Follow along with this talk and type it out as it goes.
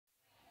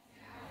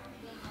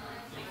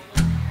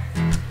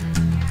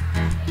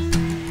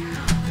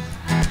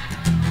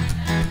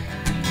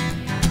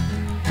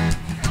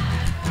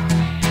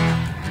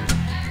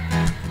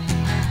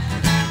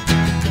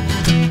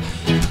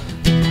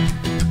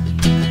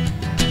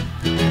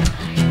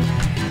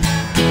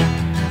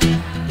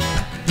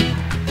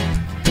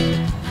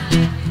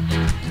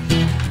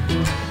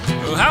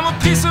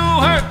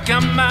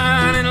I'm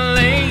mining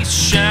lace,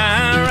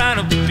 shine right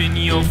up in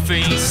your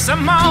face.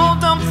 I'm all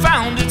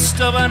dumbfounded,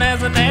 stubborn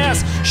as an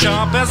ass,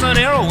 sharp as an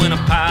arrow in a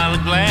pile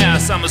of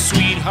glass. I'm a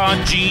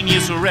sweetheart,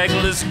 genius, a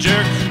reckless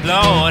jerk.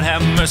 Lord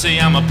have mercy,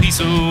 I'm a piece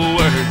of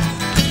work.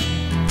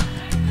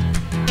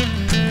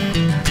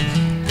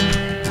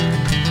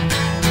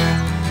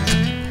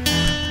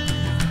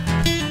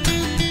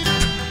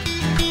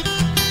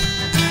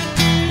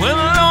 Well,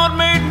 the Lord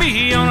made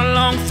me on a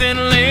long thin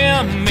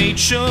limb, made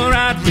sure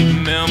I'd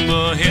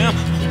remember him.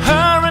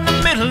 Her in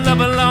the middle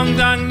of a long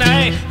dark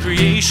night,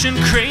 creation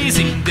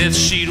crazy, death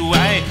sheet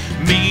white,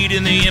 made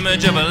in the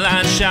image of a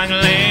light-shining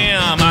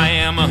lamb. I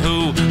am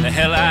who the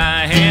hell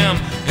I am,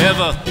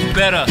 ever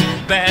better,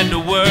 bad to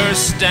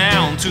worse,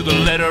 down to the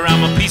letter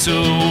I'm a piece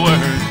of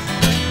work.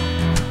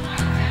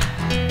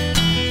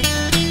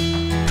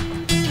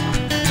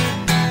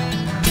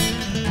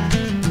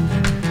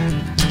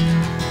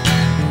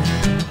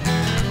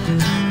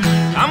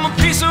 I'm a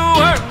piece of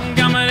work,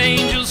 I'm an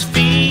angel's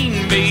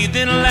fiend, bathed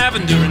in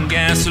lavender and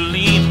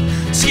gasoline,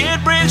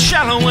 scared breath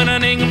shallow in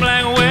an ink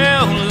black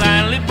well,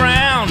 lightly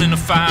brown in the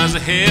fires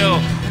of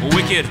hell.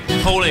 Wicked,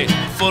 holy,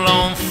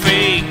 full-on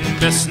fake,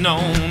 best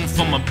known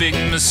for my big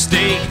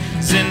mistake.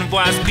 Zen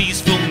wise,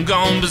 peaceful,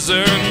 gone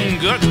berserk.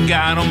 Good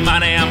God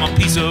Almighty, I'm a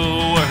piece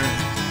of work.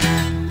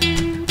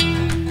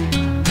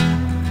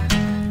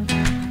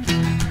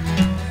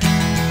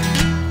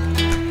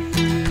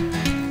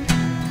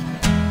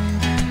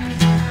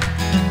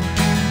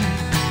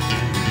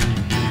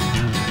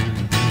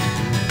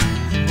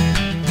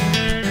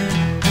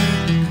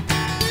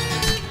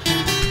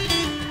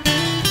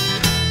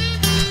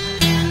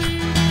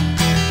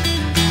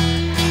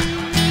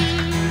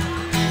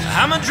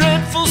 I'm a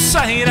dreadful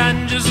sight,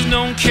 I just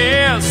don't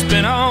care.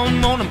 Spent all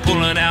morning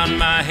pulling out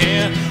my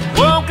hair.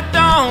 Woke at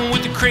dawn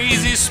with a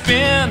crazy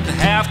spin,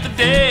 half the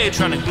day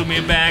trying to glue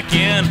me back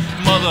in.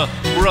 Mother,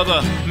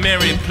 brother,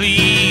 Mary,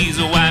 please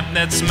wipe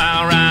that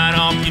smile right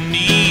off your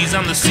knees.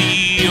 I'm the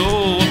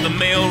CEO of the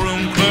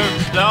mailroom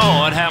clerk.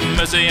 Lord have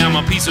mercy, I'm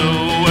a piece of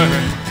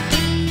work.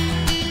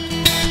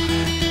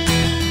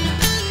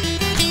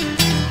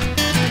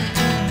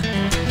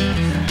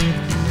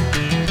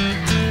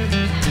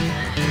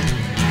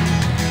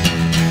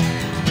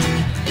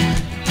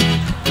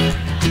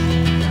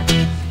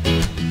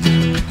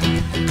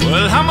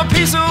 Well, I'm a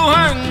piece of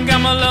work,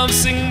 I'm a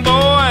love-sing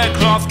boy,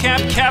 cloth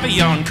cap,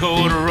 caviar, and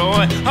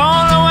corduroy.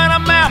 All the way to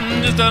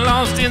mountain, just a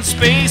lost in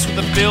space, with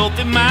a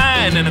filthy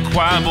mind and a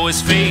choir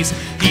boy's face.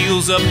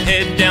 Heels up,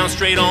 head down,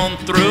 straight on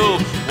through.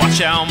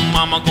 Watch out,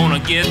 mama, gonna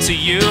get to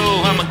you.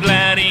 I'm a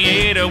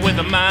gladiator with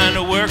a mind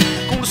to work.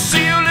 Gonna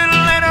see you a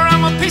little later,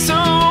 I'm a piece of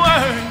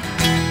work.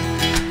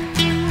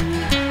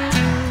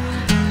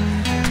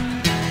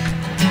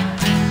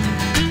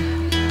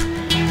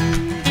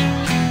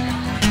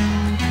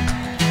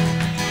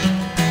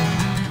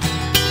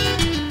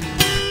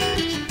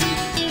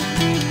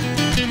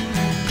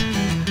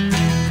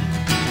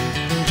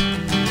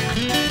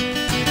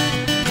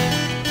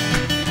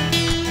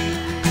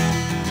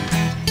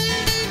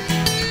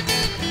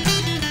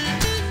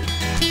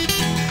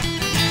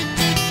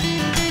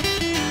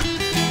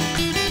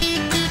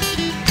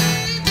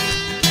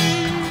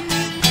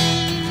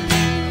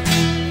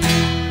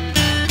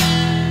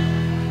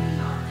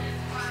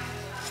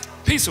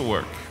 Piece of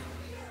work.